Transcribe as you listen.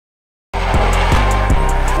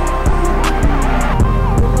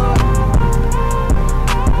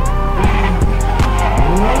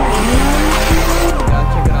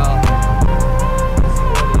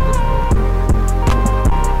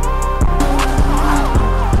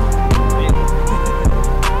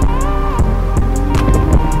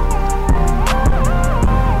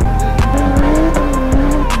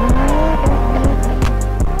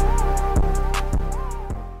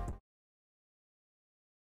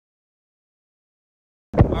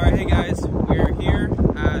Alright, hey guys, we're here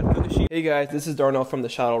at Fukushima. Hey guys, this is Darnell from the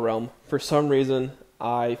Shadow Realm. For some reason,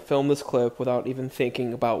 I filmed this clip without even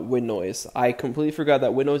thinking about wind noise. I completely forgot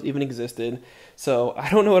that wind noise even existed, so I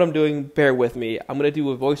don't know what I'm doing, bear with me. I'm going to do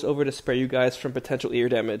a voiceover to spare you guys from potential ear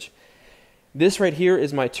damage. This right here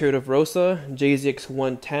is my Toyota Verossa JZX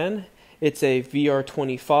 110. It's a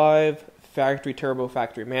VR25 factory turbo,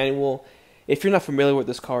 factory manual. If you're not familiar with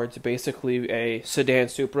this car, it's basically a sedan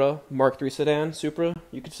Supra, Mark III sedan Supra,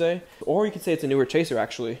 you could say. Or you could say it's a newer Chaser,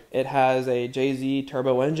 actually. It has a JZ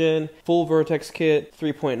turbo engine, full Vertex kit,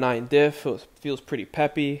 3.9 diff, feels pretty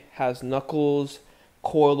peppy, has knuckles,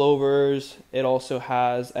 coilovers. It also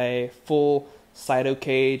has a full Cyto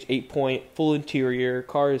cage, 8-point, full interior.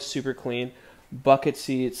 Car is super clean, bucket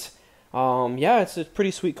seats. Yeah, it's a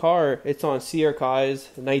pretty sweet car. It's on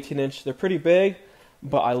CRKs, 19-inch. They're pretty big,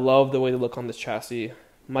 but I love the way they look on this chassis.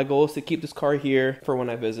 My goal is to keep this car here for when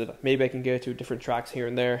I visit. Maybe I can get it to different tracks here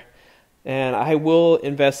and there. And I will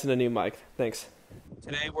invest in a new mic. Thanks.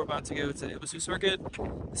 Today we're about to go to Ebisu Circuit.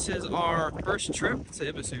 This is our first trip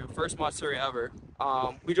to Ebisu, first Matsuri ever.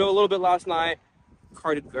 We drove a little bit last night.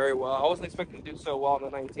 Car did very well. I wasn't expecting to do so well on the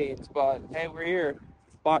 19th, but hey, we're here.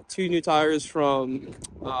 Bought 2 new tires from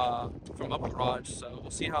Up Garage, so we'll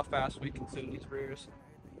see how fast we consume these rears.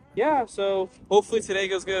 Yeah, so hopefully today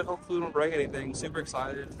goes good. Hopefully we don't break anything. Super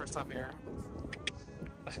excited. First time here.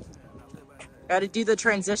 Gotta do the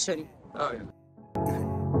transition. Oh, yeah.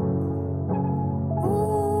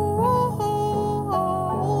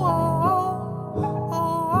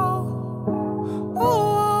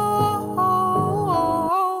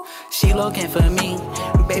 She looking for me.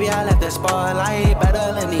 Baby, I left the spotlight,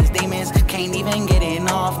 battling these demons. Can't even get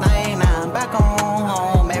enough night. Now I'm back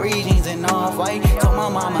home. Mary jeans and off-white. Told my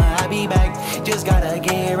mama I'll be back. Just gotta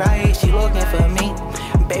get right. She looking for me.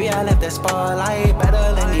 Baby, I left the spotlight,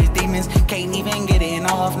 battling these demons. Can't even get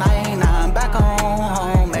enough night. Now I'm back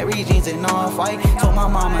home. Mary jeans and off-white. Told my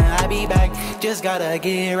mama I'll be back. Just gotta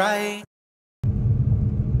get right.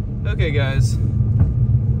 Okay, guys.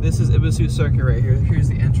 This is Ebisu Circuit right here. Here's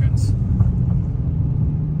the entrance.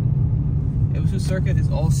 Ebisu Circuit is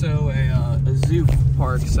also a zoo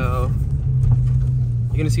park, so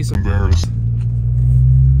you're gonna see some bears.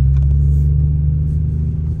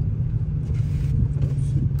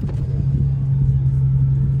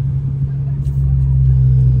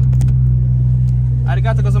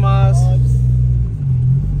 Arigatou gozaimasu.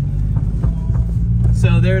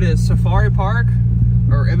 So there it is, Safari Park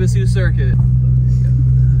or Ebisu Circuit.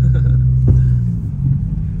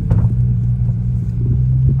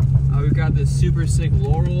 We've got this super sick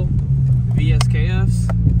Laurel VSKFs.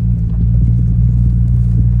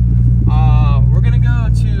 We're gonna go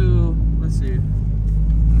to, let's see, I'm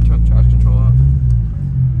gonna turn the traction control off.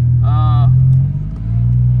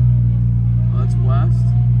 That's west.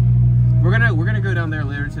 We're gonna go down there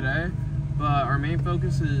later today, but our main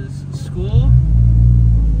focus is school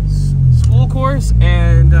course,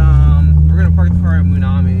 and we're gonna park the car at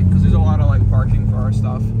Munami because there's a lot of like parking for our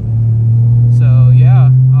stuff. So yeah.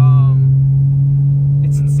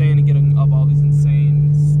 It's insane to getting up all these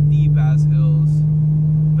insane steep ass hills,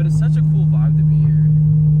 but it's such a cool vibe to be here.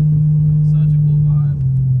 Such a cool vibe.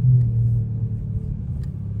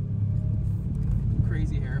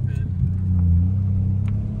 Crazy hairpin.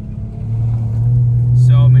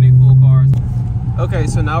 So many cool cars. Okay,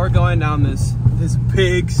 so now we're going down this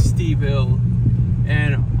big steep hill,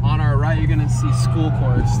 and on our right you're gonna see school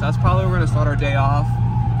course. That's probably where we're gonna start our day off.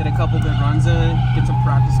 Get a couple good runs in, get some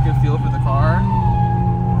practice, good feel for the car.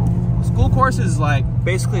 School course is like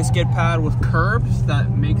basically a skid pad with curbs that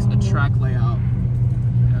makes a track layout.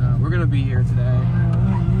 Yeah, we're gonna be here today.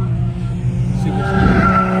 Super sweet.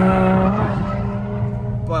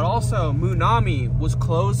 But also, Munami was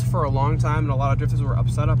closed for a long time, and a lot of drifters were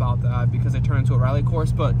upset about that because they turned into a rally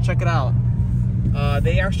course. But check it out.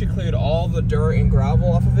 They actually cleared all the dirt and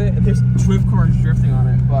gravel off of it, and there's drift cars drifting on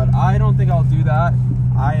it. But I don't think I'll do that.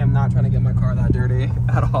 I am not trying to get my car that dirty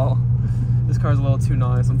at all. This car's a little too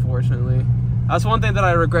nice, unfortunately. That's one thing that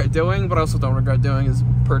I regret doing, but I also don't regret doing, is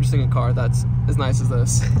purchasing a car that's as nice as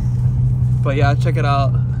this. But yeah, check it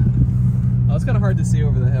out. Oh, it's kind of hard to see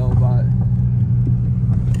over the hill, but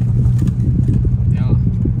yeah.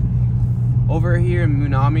 Over here in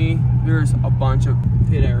Munami, there's a bunch of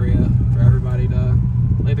pit area for everybody to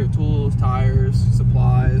lay their tools, tires,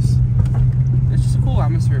 supplies. It's just a cool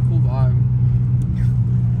atmosphere, cool vibe.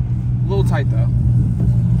 A little tight though.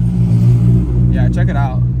 Yeah, check it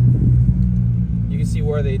out. You can see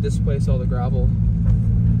where they displaced all the gravel.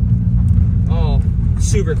 Oh,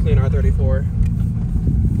 super clean R34.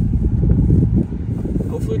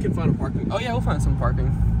 Hopefully we can find a parking. Oh yeah, we'll find some parking.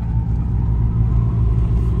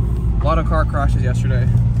 A lot of car crashes yesterday.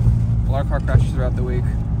 A lot of car crashes throughout the week.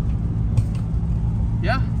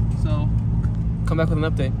 Yeah, so come back with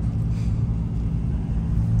an update.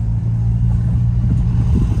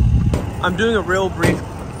 I'm doing a real brief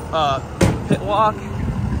pit walk.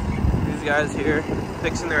 These guys here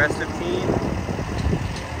fixing their S15.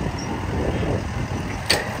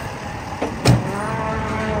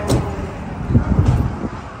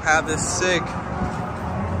 Have this sick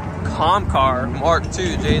comp car Mark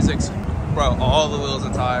II J6, bro, all the wheels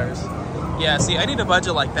and tires. Yeah, see, I need a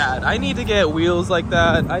budget like that. I need to get wheels like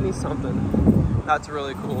that. I need something. That's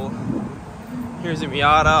really cool. Here's a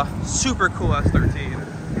Miata, super cool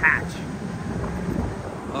S13 hatch.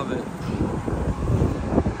 Love it.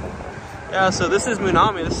 Yeah, so this is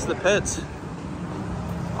Munami. This is the pits.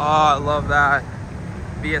 Oh, I love that.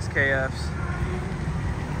 VSKFs.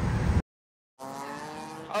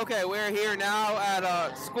 Okay, we're here now at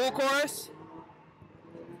a school course.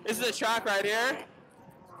 This is the track right here.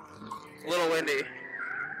 A little windy.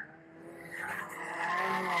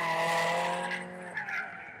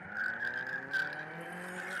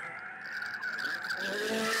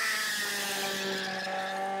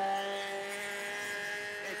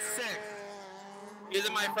 It's sick. These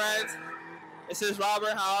are my friends. This is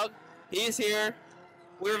Robert Haug. He's here.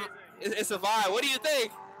 It's a vibe. What do you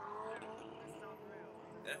think?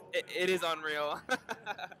 It is unreal.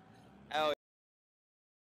 Hell yeah.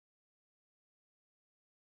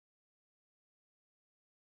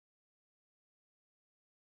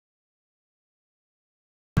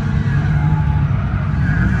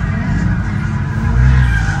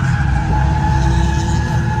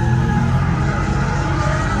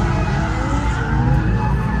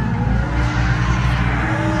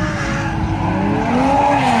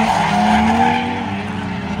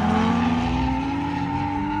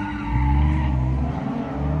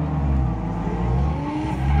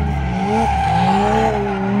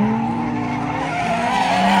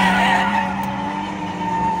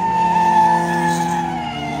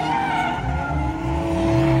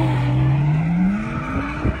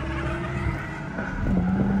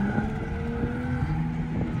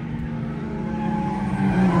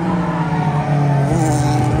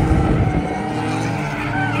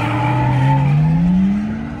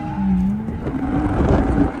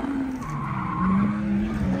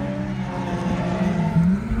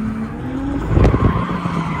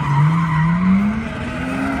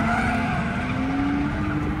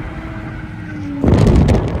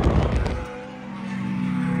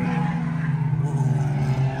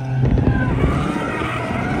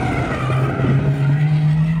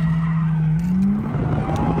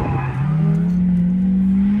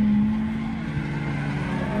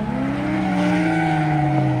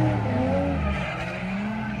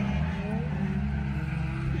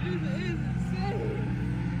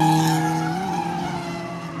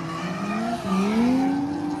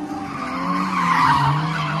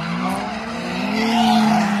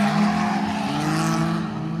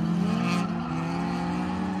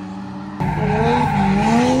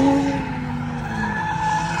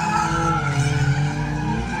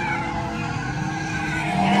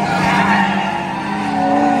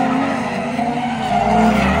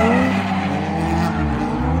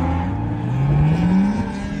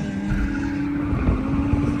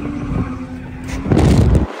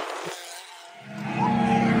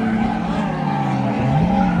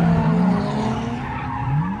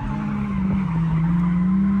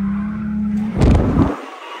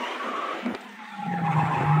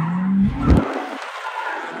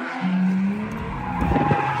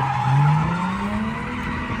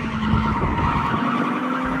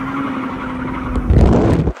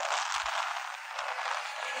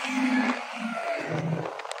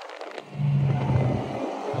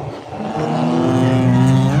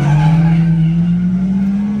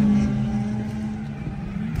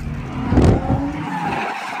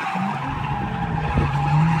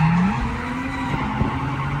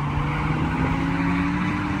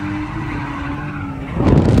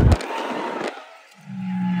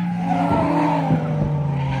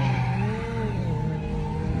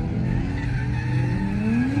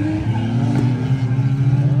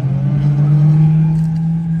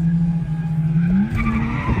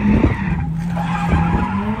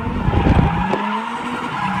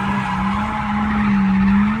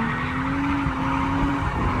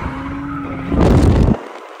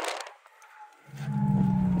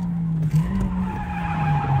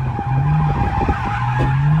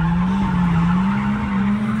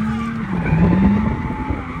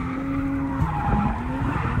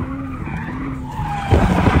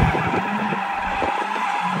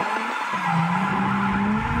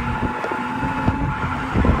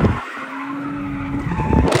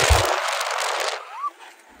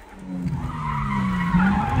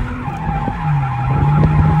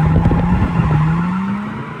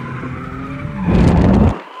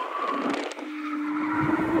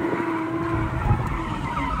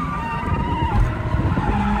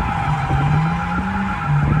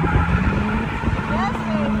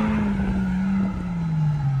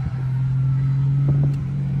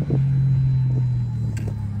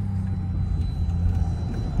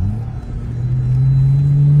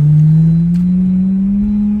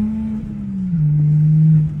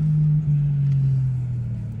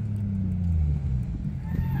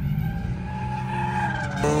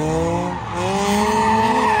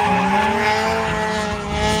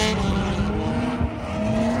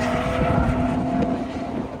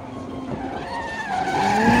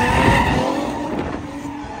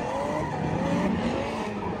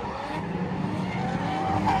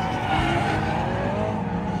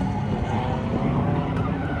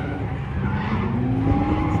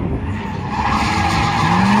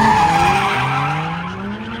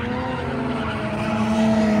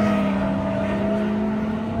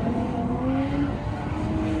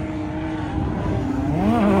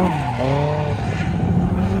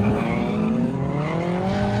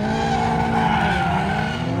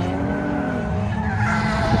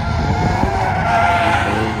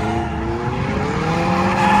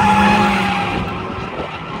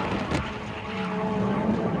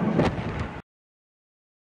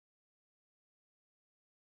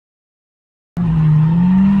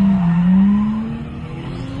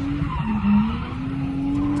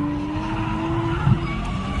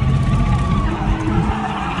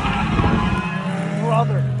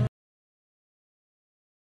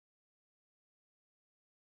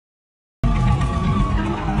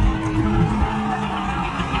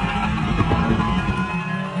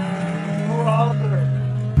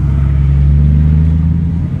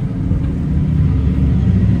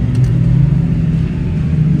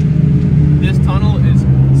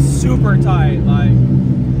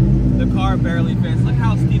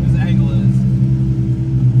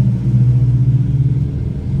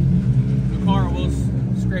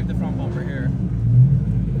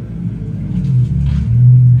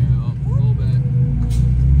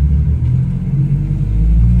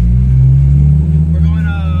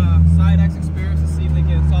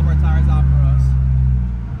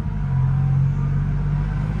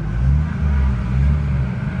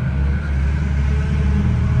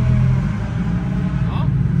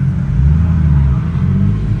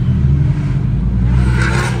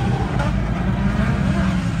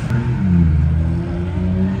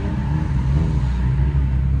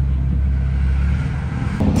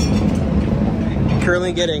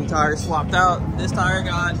 currently getting tires swapped out. This tire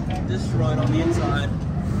got destroyed on the inside.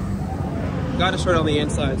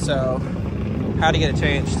 So had to get it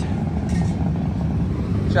changed.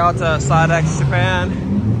 Shout out to Sidex Japan.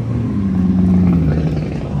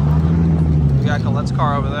 We got Colette's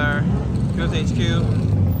car over there. Here's HQ.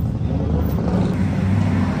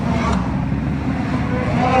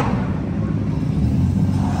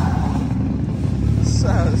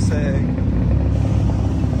 So sick.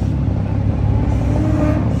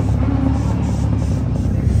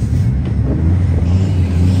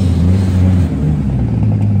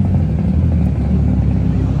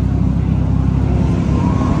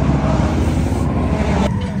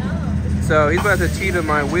 So he's about to cheat on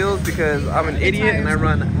my wheels because I'm an idiot and I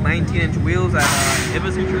run 19-inch wheels at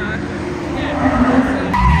Ebisu Circuit.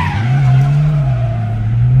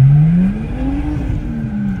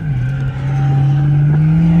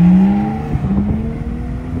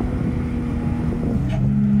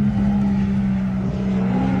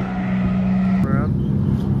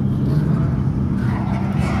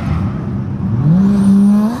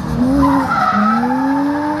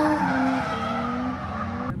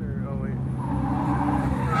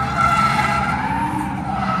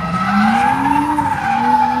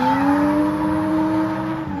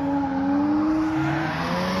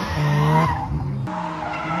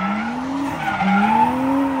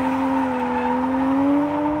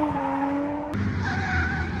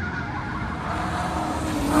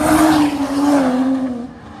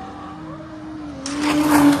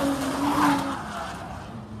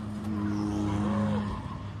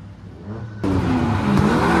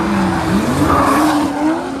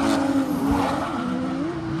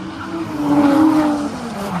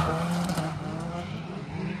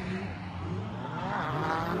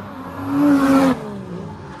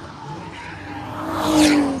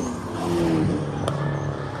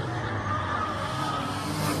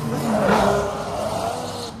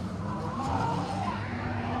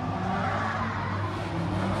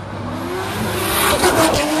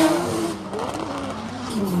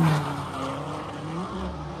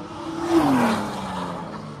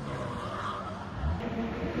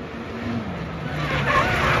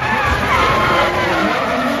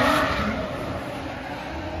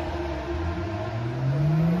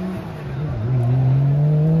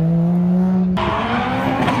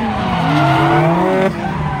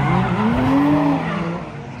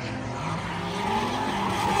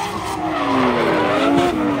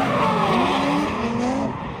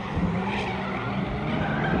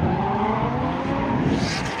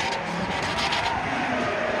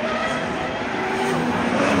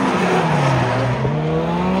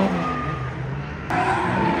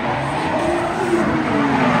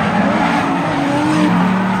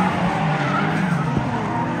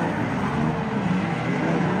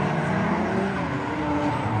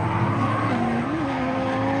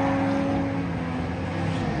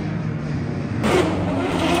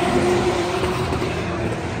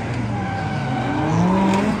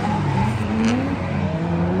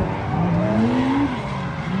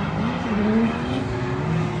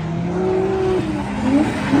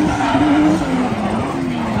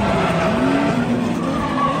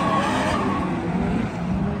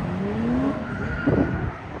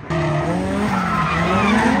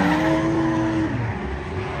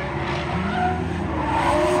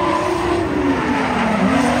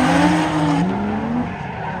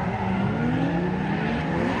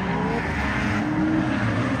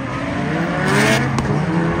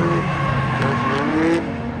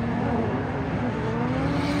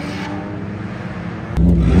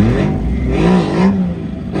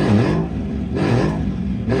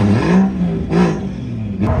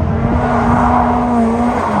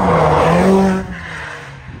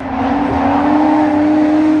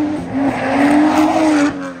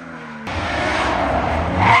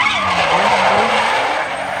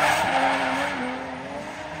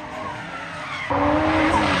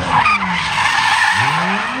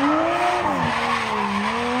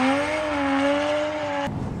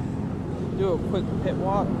 Do a quick pit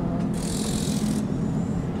walk.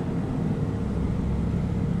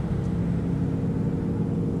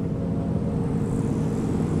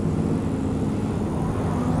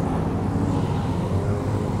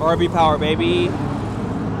 RB power, baby.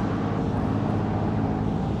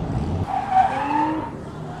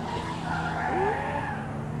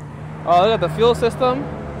 Oh, look at the fuel system.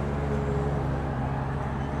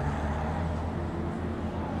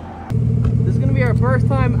 This is gonna be our first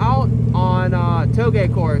time out on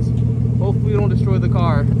touge course. Hopefully we don't destroy the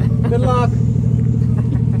car. Good luck.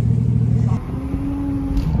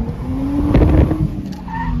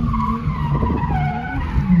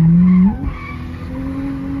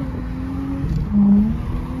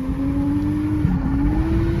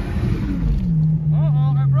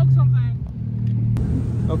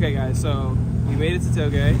 Okay guys, so we made it to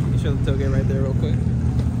touge. Let me show the touge right there real quick.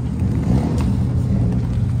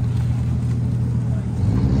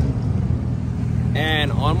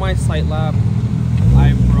 And on my sight lap,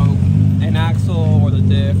 I broke an axle or the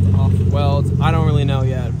diff off the welds. I don't really know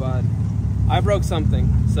yet, but I broke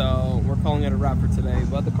something. So we're calling it a wrap for today.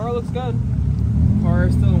 But the car looks good. The car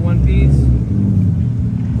is still in one piece.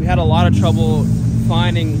 We had a lot of trouble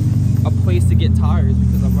finding a place to get tires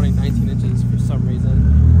because I'm running 19 inches for some reason.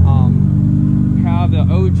 We have the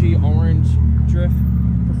OG orange drift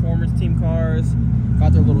performance team cars.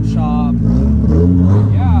 Got their little shop.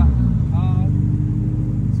 Yeah.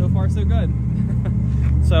 So far, so good.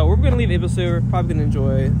 So we're gonna leave Ebisu. We're probably gonna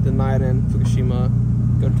enjoy the night in Fukushima.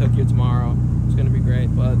 Go to Tokyo tomorrow. It's gonna be great.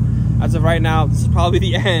 But as of right now, this is probably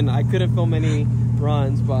the end. I couldn't film any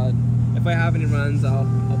runs, but if I have any runs, I'll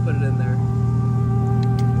put it in there.